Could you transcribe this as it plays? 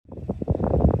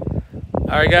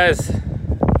Alright guys,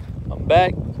 I'm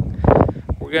back.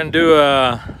 We're gonna do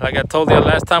like I told you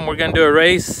last time, we're gonna do a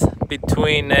race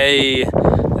between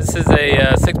this is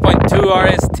a 6.2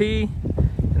 RST,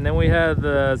 and then we have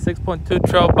the 6.2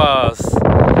 Trail Boss.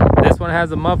 This one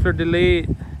has a muffler delete.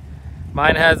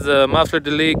 Mine has a muffler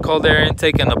delete, cold air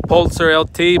intake, and the Pulsar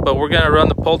LT, but we're gonna run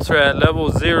the Pulsar at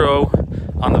level 0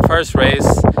 on the first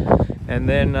race, and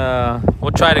then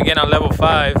we'll try it again on level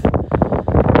 5.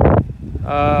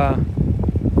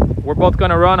 We're both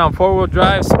gonna run on 4-wheel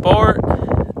drive sport,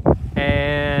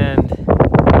 and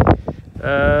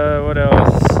what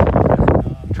else?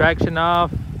 Traction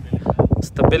off,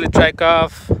 stability track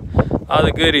off, all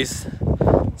the goodies.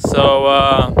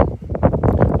 So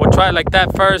we'll try it like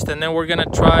that first, and then we're gonna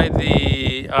try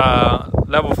the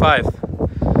level 5.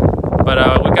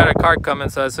 But we got a car coming,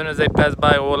 so as soon as they pass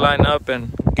by, we'll line up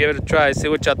and give it a try, see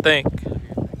what y'all think.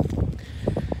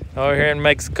 Over here in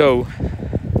Mexico.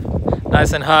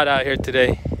 Nice and hot out here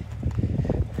today.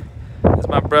 That's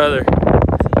my brother.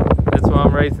 That's why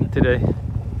I'm racing today.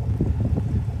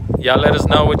 Y'all let us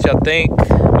know what y'all think.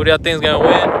 Who do y'all think is gonna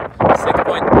win?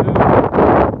 6.2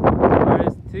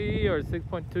 RST or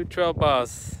 6.2 Trail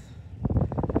Boss?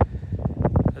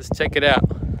 Let's check it out.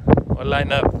 We'll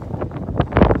line up.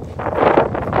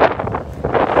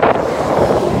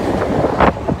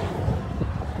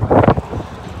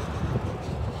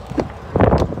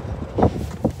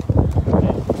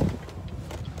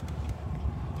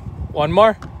 One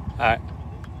more? Alright.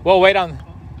 We'll wait on.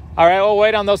 Alright, we'll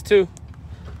wait on those two.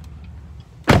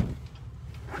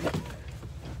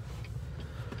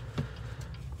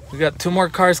 We got 2 more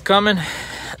cars coming.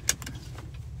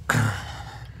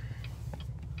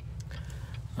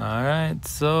 Alright,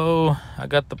 so I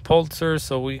got the Pulsar,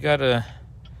 so we gotta.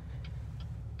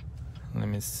 Let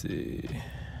me see.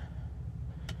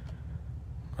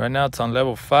 Right now it's on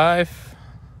level 5.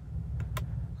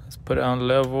 Let's put it on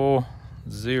level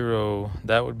 0.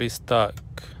 That would be stuck.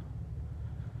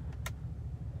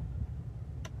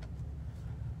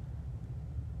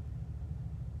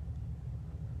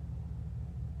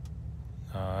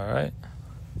 Alright,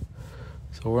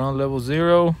 so we're on level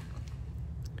 0.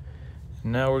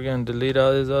 Now we're gonna delete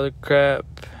all this other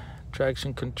crap.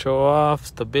 Traction control off,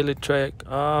 stability track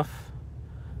off.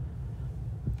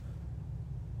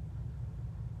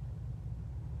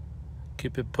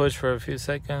 Keep it pushed for a few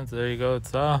seconds. There you go,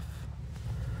 it's off.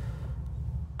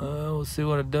 We'll see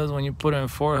what it does when you put it in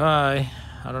 4 high.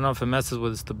 I don't know if it messes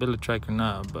with the stability track or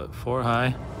not, but 4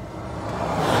 high.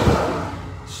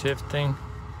 Shifting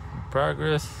in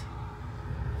progress.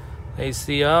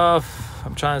 AC off.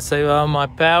 I'm trying to save all my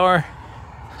power.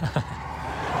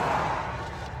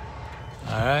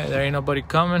 Alright, there ain't nobody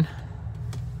coming.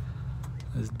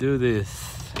 Let's do this.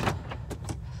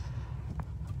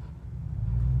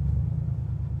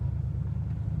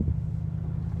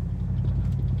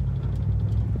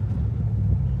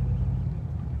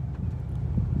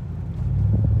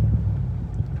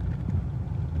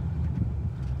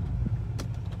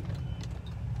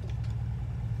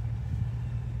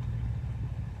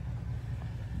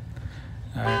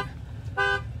 All right.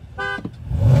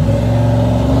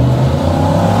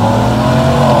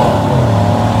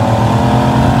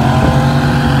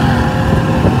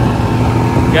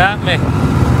 Got me.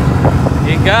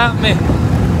 You got me.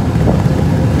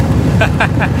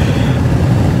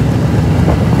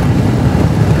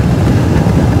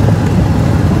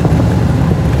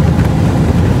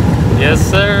 Yes,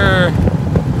 sir.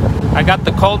 I got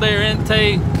the cold air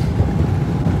intake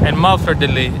and muffler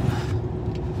delete.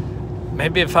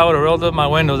 Maybe if I would have rolled up my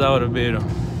windows, I would have beat him.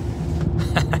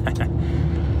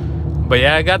 But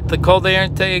yeah, I got the cold air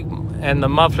intake and the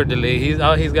muffler delete.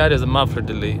 All he's got is a muffler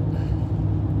delete.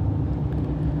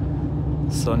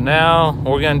 So now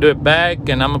we're gonna do it back,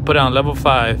 and I'm gonna put it on level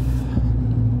 5.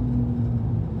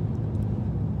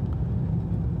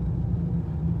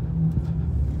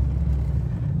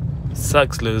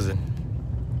 Sucks losing,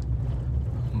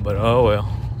 but oh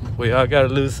well. We all gotta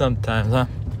lose sometimes, huh?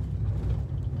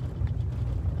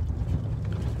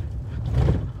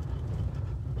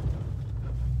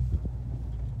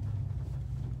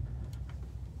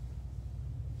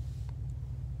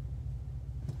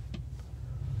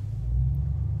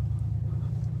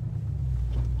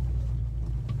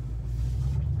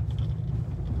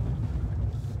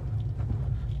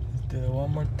 Do it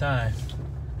one more time.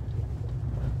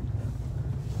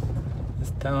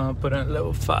 This time I'm gonna put it on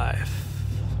level 5.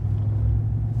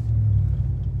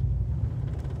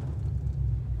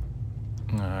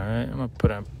 Alright, I'm gonna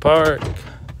put on park.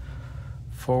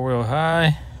 4-wheel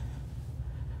high.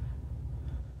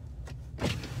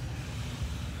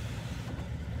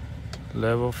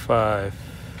 Level 5.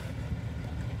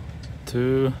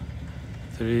 2,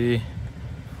 3,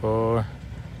 4,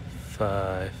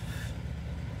 5.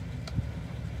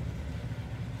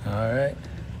 All right.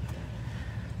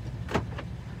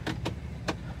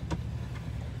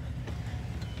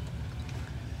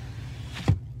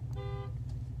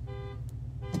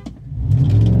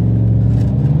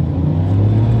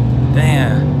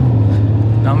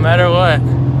 Damn. No matter what.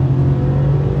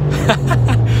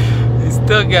 He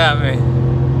still got me.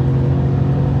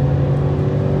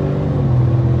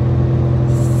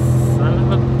 Son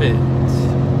of a bitch.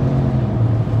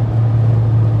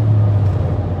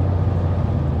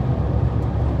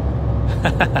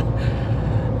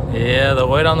 Yeah, the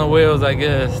weight on the wheels, I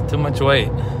guess. Too much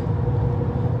weight.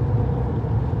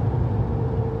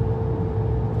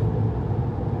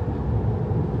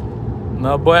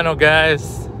 No bueno,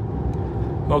 guys.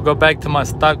 We'll go back to my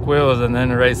stock wheels and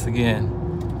then race again.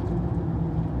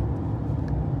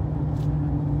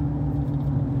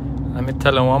 Let me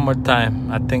tell him one more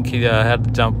time. I think he had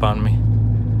to jump on me.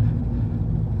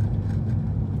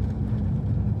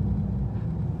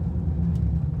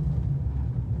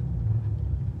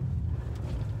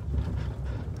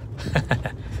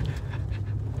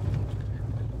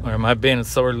 Or am I being a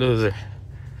sore loser?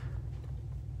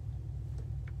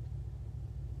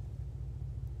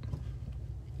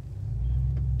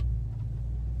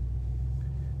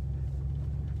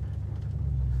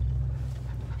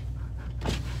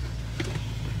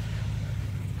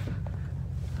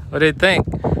 What do you think?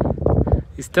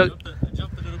 You still? I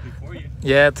jumped a little before you.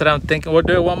 Yeah, that's what I'm thinking. We'll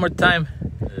do it one more time.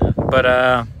 Yeah. But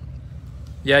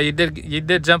yeah, you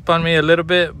did jump on me a little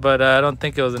bit, but I don't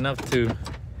think it was enough to.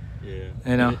 Yeah.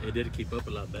 You know. It did keep up a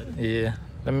lot better. Yeah.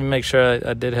 Let me make sure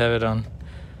I did have it on.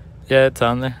 Yeah, it's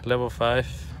on there. Level 5.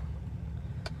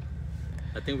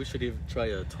 I think we should even try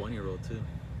a 20 roll too. You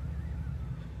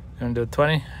wanna do a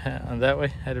 20 on that way?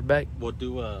 Headed back. We'll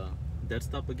do a dead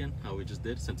stop again, how we just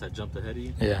did, since I jumped ahead of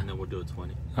you. Yeah. And then we'll do a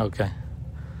 20. Okay.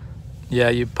 Yeah,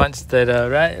 you punched it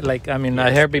right. Like I mean, Yeah,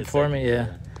 a hair it's before like- me. Yeah.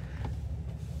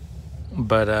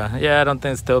 But yeah, I don't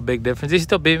think it's still a big difference. You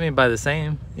still beat me by the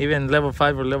same, even level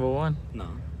 5 or level 1. No.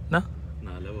 No?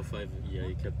 Nah, level 5, yeah,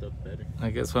 you kept up better. I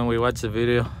guess when we watch the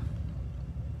video.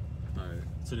 Alright,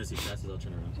 as soon as he passes, I'll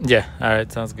turn around. Yeah,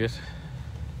 alright, sounds good.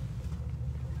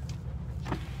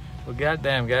 Well,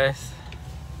 goddamn, guys.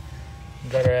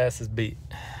 Got our asses beat.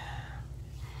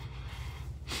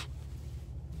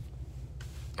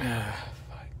 Ah,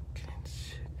 fucking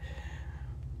shit.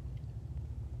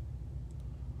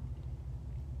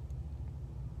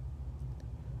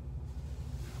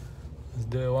 Let's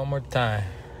do it one more time.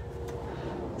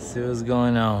 See what's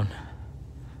going on.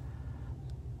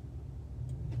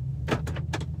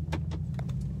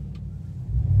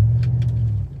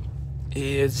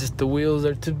 Yeah, it's just the wheels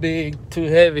are too big, too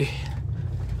heavy.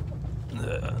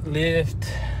 The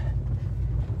lift.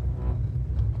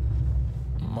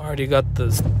 I'm already got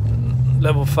the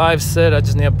level 5 set. I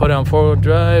just need to put it on 4-wheel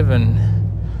drive and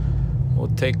we'll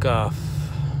take off.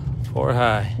 4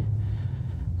 high.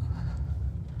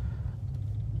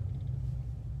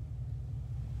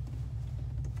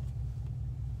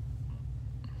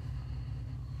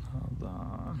 Hold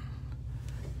on.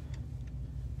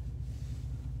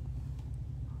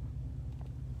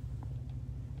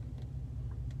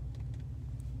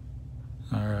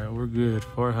 All right, we're good.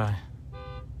 4 high.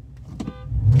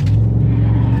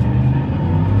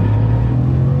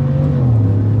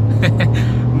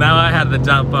 Now I had to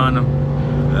jump on him.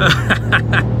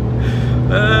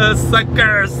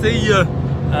 Sucker, see ya.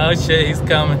 Oh shit, he's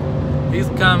coming. He's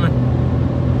coming.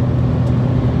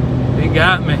 He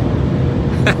got me.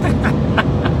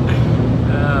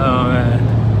 Oh man.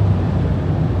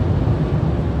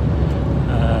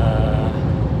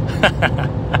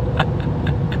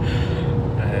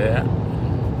 Yeah.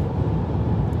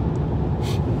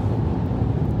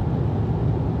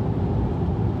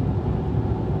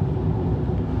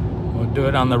 We'll do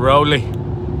it on the rolly.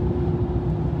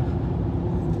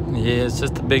 Yeah, it's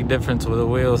just a big difference with the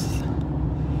wheels.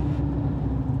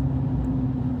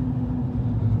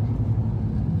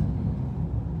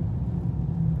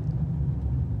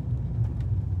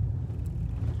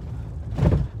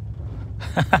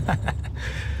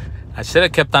 I should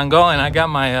have kept on going. I got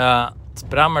my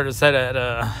speedometer set at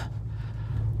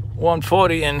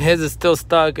 140 and his is still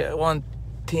stuck at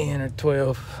 110 or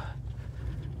 12.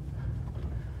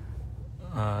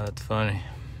 That's funny.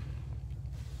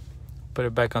 Put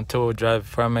it back on 2-wheel drive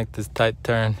before I make this tight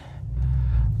turn.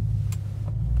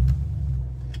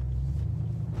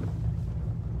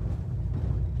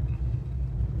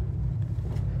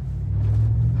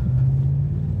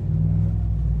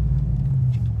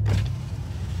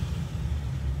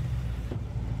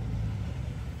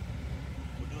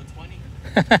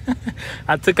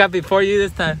 I took out before you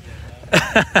this time.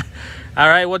 All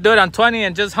right, we'll do it on 20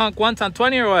 and just honk once on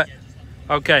 20 or what?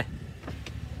 Okay.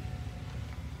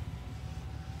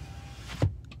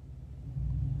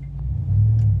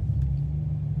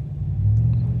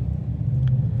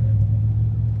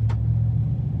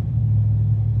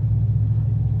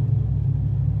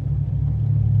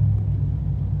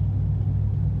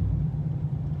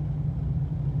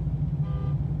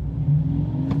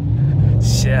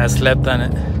 Shit, I slept on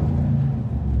it.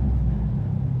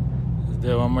 Let's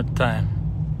do it one more time.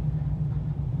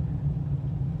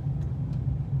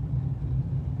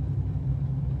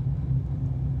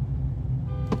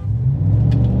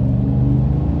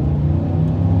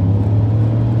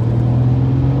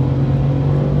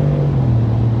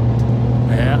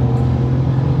 Yeah.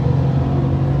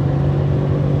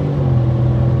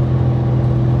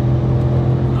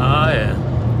 Oh yeah.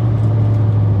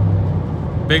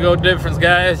 Big old difference,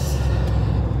 guys.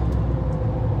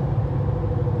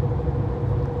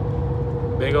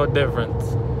 Big old difference.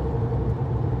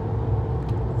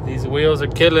 These wheels are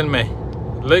killing me.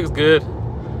 It looks good.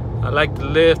 I like the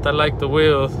lift, I like the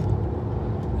wheels.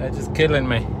 They're just killing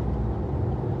me.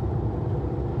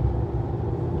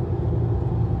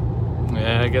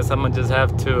 Yeah, I guess I'm gonna just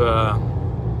have to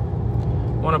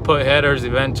want to put headers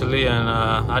eventually, and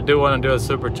I do want to do a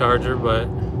supercharger, but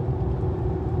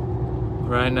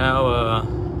right now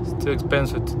it's too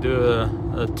expensive to do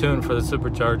a tune for the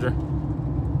supercharger.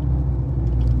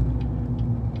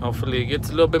 Hopefully it gets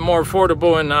a little bit more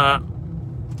affordable, and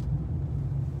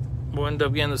we'll end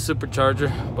up getting the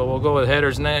supercharger, but we'll go with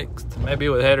headers next. Maybe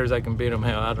with headers I can beat them.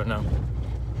 Hell, I don't know.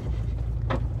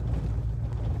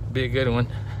 Be a good one.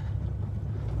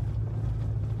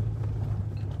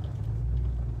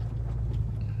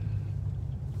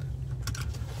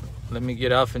 Let me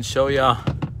get off and show y'all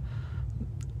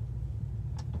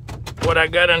what I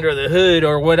got under the hood,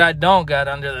 or what I don't got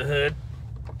under the hood.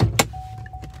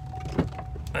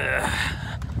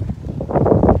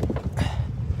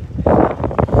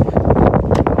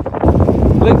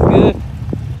 Looks good.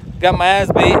 Got my ass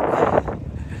beat.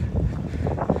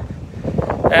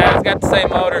 Yeah, it's got the same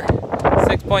motor,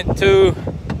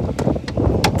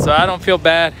 6.2, so I don't feel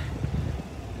bad.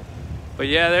 But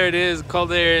yeah, there it is,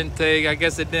 cold air intake. I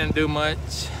guess it didn't do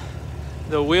much.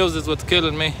 The wheels is what's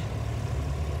killing me.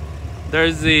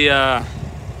 There's the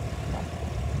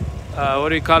what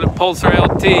do you call it, Pulsar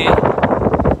LT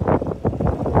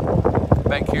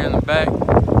back here in the back.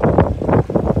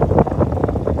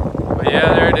 But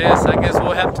yeah, there it is. I guess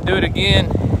we'll have to do it again.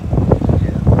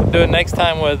 We'll do it next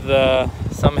time with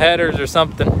some headers or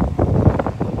something.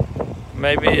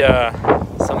 Maybe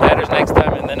some headers next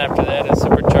time, and then after that a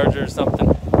supercharger or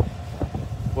something.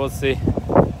 We'll see.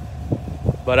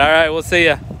 But all right, we'll see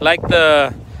ya. Like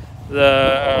the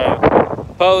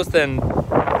post and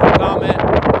comment,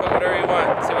 whatever you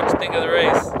want. See what you think of the race.